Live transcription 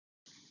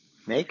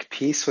Make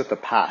peace with the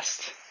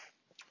past.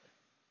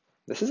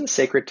 This is a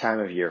sacred time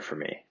of year for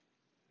me,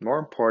 more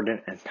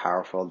important and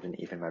powerful than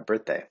even my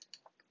birthday.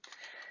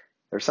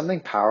 There's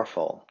something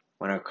powerful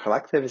when a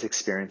collective is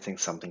experiencing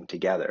something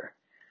together,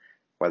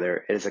 whether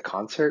it is a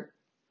concert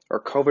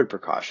or COVID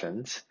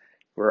precautions.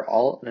 We're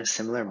all in a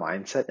similar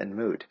mindset and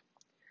mood.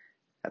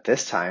 At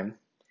this time,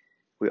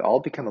 we all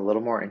become a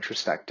little more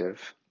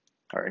introspective,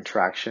 our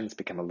interactions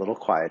become a little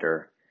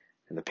quieter,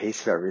 and the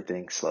pace of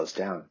everything slows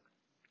down.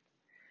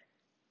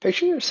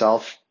 Picture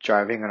yourself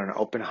driving on an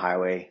open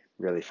highway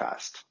really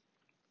fast.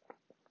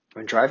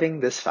 When driving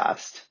this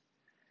fast,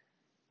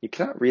 you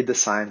cannot read the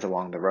signs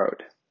along the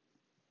road.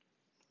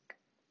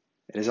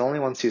 It is only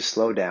once you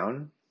slow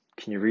down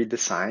can you read the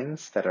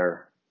signs that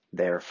are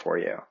there for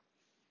you.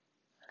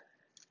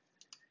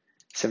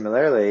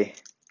 Similarly,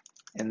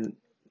 in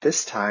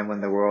this time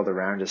when the world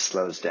around us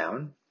slows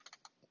down,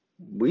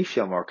 we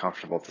feel more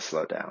comfortable to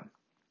slow down.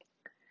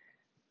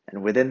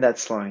 And within that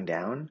slowing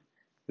down,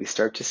 we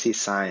start to see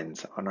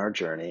signs on our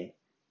journey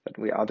that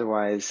we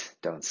otherwise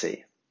don't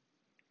see.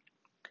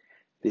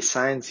 These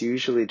signs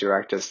usually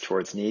direct us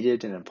towards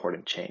needed and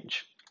important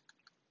change.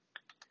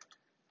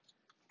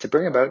 To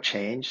bring about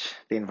change,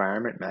 the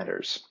environment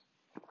matters.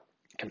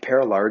 Compare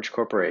a large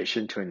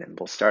corporation to a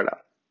nimble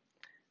startup.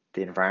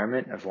 The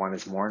environment of one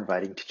is more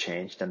inviting to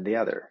change than the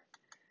other.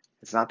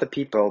 It's not the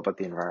people, but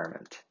the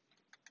environment.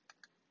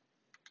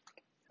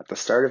 At the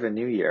start of a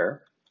new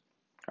year,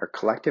 our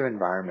collective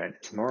environment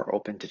is more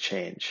open to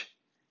change,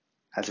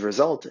 as a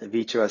result of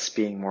each of us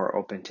being more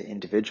open to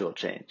individual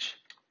change.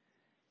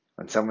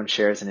 When someone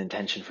shares an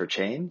intention for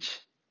change,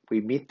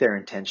 we meet their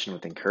intention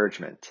with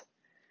encouragement.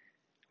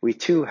 We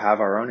too have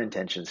our own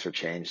intentions for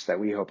change that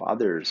we hope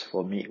others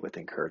will meet with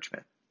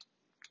encouragement.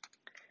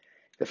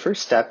 The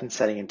first step in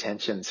setting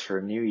intentions for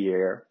a new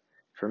year,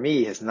 for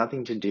me, has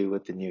nothing to do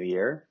with the new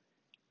year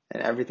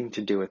and everything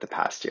to do with the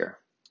past year.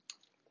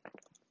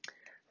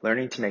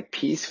 Learning to make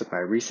peace with my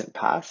recent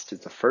past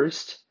is the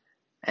first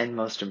and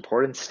most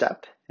important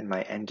step in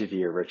my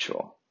end-of-year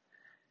ritual.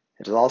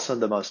 It is also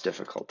the most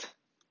difficult.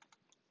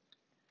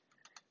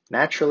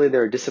 Naturally,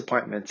 there are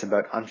disappointments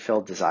about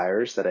unfilled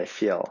desires that I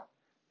feel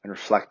when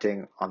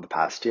reflecting on the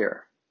past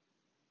year.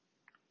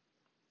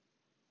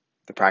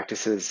 The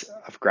practices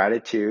of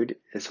gratitude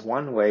is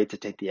one way to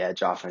take the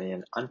edge off any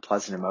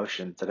unpleasant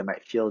emotions that I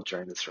might feel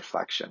during this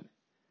reflection.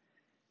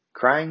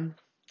 Crying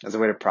as a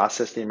way to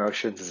process the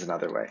emotions is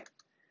another way.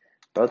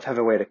 Both have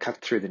a way to cut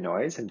through the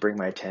noise and bring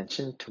my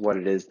attention to what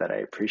it is that I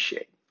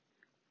appreciate.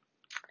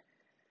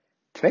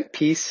 To make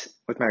peace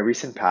with my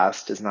recent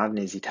past is not an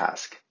easy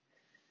task.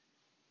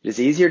 It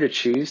is easier to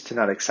choose to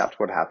not accept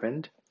what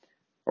happened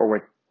or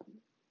what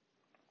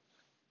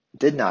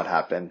did not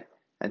happen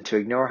and to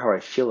ignore how I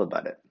feel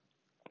about it.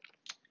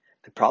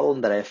 The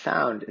problem that I have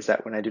found is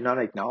that when I do not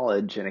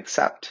acknowledge and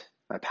accept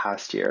my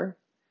past year,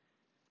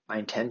 my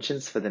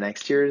intentions for the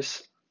next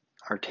years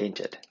are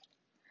tainted.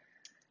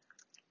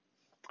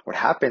 What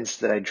happens is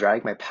that I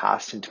drag my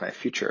past into my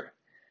future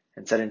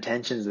and set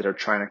intentions that are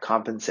trying to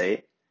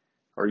compensate,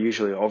 or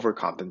usually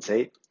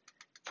overcompensate,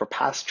 for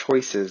past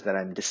choices that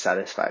I'm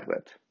dissatisfied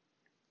with.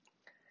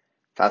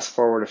 Fast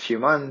forward a few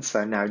months,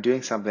 I'm now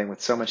doing something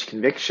with so much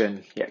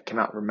conviction, yet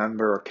cannot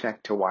remember or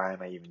connect to why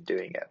am I even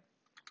doing it.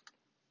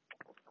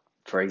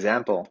 For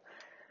example,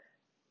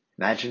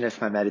 imagine if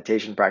my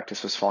meditation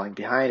practice was falling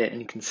behind and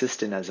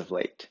inconsistent as of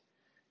late.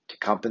 To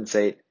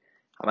compensate,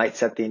 I might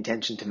set the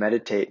intention to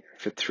meditate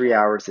for 3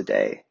 hours a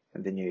day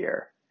in the new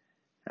year.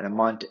 And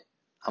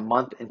a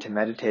month into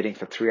meditating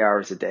for 3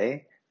 hours a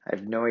day, I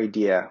have no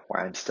idea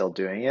why I'm still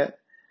doing it,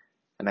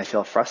 and I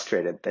feel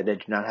frustrated that I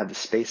do not have the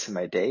space in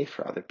my day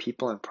for other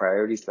people and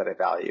priorities that I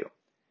value.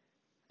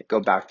 I go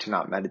back to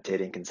not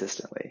meditating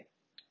consistently.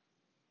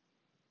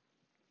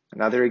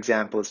 Another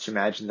example is to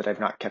imagine that I've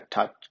not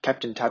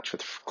kept in touch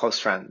with close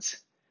friends.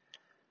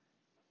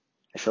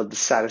 I feel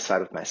dissatisfied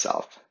with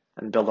myself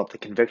and build up the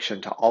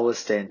conviction to always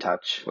stay in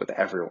touch with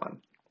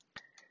everyone.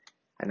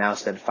 I now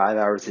spend 5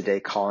 hours a day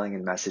calling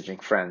and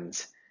messaging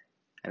friends,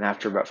 and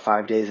after about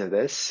 5 days of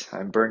this,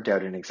 I'm burnt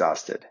out and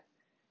exhausted.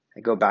 I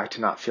go back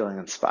to not feeling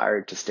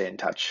inspired to stay in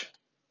touch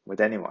with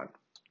anyone.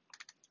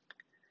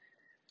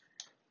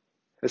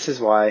 This is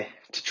why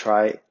to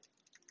try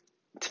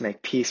to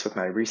make peace with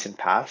my recent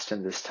past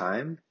and this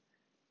time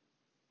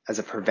as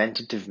a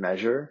preventative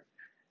measure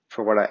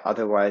for what I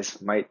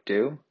otherwise might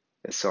do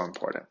is so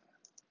important.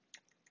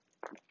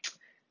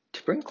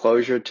 To bring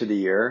closure to the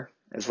year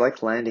is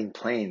like landing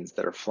planes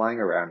that are flying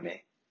around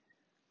me.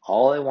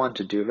 All I want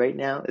to do right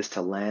now is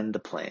to land the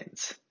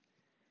planes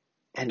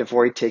and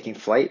avoid taking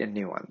flight in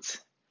new ones.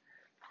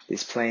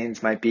 These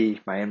planes might be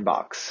my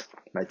inbox,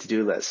 my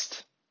to-do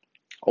list,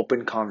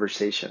 open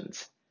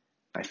conversations,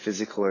 my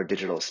physical or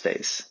digital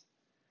space.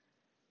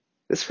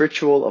 This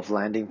ritual of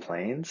landing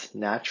planes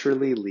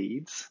naturally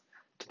leads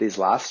to these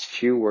last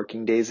few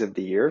working days of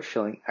the year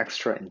feeling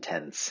extra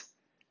intense.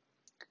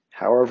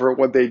 However,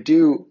 what they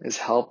do is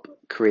help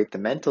create the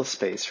mental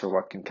space for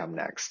what can come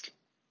next.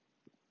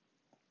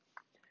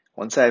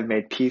 Once I have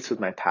made peace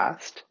with my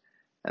past,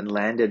 and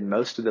landed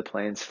most of the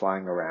planes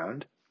flying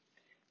around,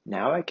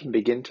 now I can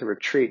begin to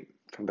retreat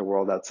from the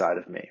world outside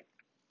of me.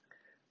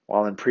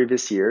 While in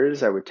previous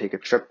years I would take a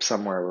trip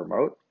somewhere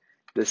remote,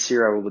 this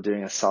year I will be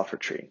doing a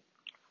self-retreat.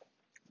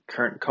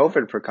 Current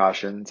COVID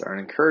precautions are an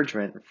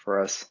encouragement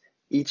for us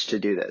each to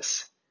do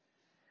this.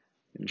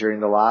 During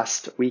the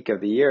last week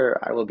of the year,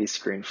 I will be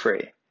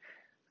screen-free.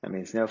 That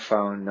means no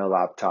phone, no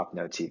laptop,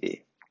 no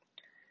TV.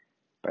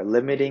 By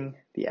limiting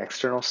the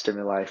external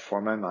stimuli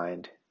for my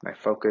mind, my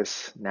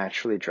focus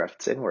naturally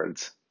drifts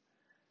inwards.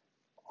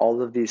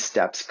 All of these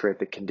steps create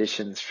the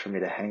conditions for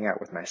me to hang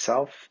out with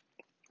myself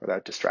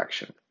without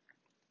distraction.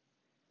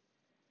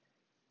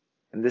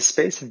 In this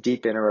space of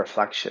deep inner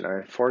reflection, I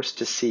am forced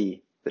to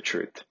see the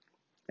truth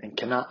and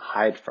cannot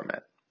hide from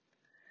it.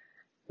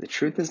 The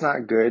truth is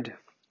not good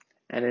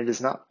and it is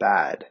not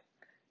bad.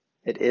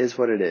 It is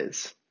what it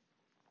is.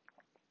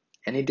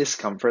 Any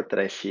discomfort that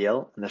I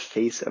feel in the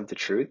face of the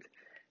truth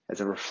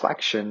is a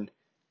reflection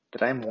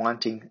that I'm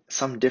wanting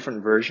some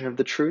different version of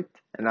the truth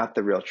and not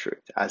the real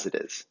truth as it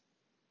is.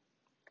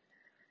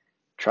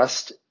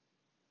 The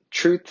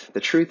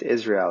truth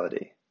is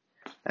reality,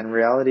 and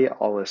reality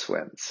always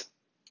wins.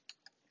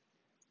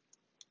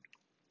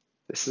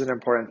 This is an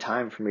important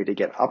time for me to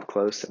get up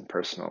close and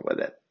personal with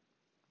it.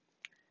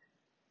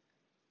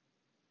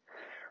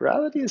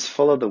 Reality is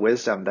full of the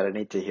wisdom that I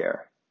need to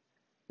hear.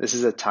 This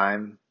is a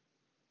time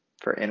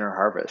for inner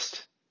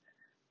harvest.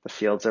 The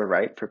fields are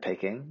ripe for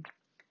picking,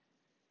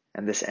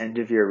 and this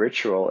end-of-year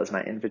ritual is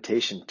my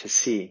invitation to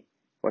see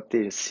what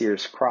the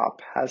seer's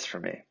crop has for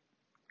me.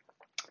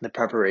 The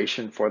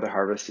preparation for the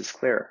harvest is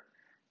clear,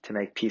 to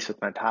make peace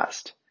with my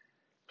past.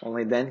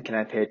 Only then can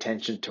I pay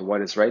attention to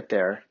what is right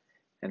there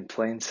in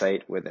plain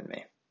sight within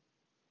me.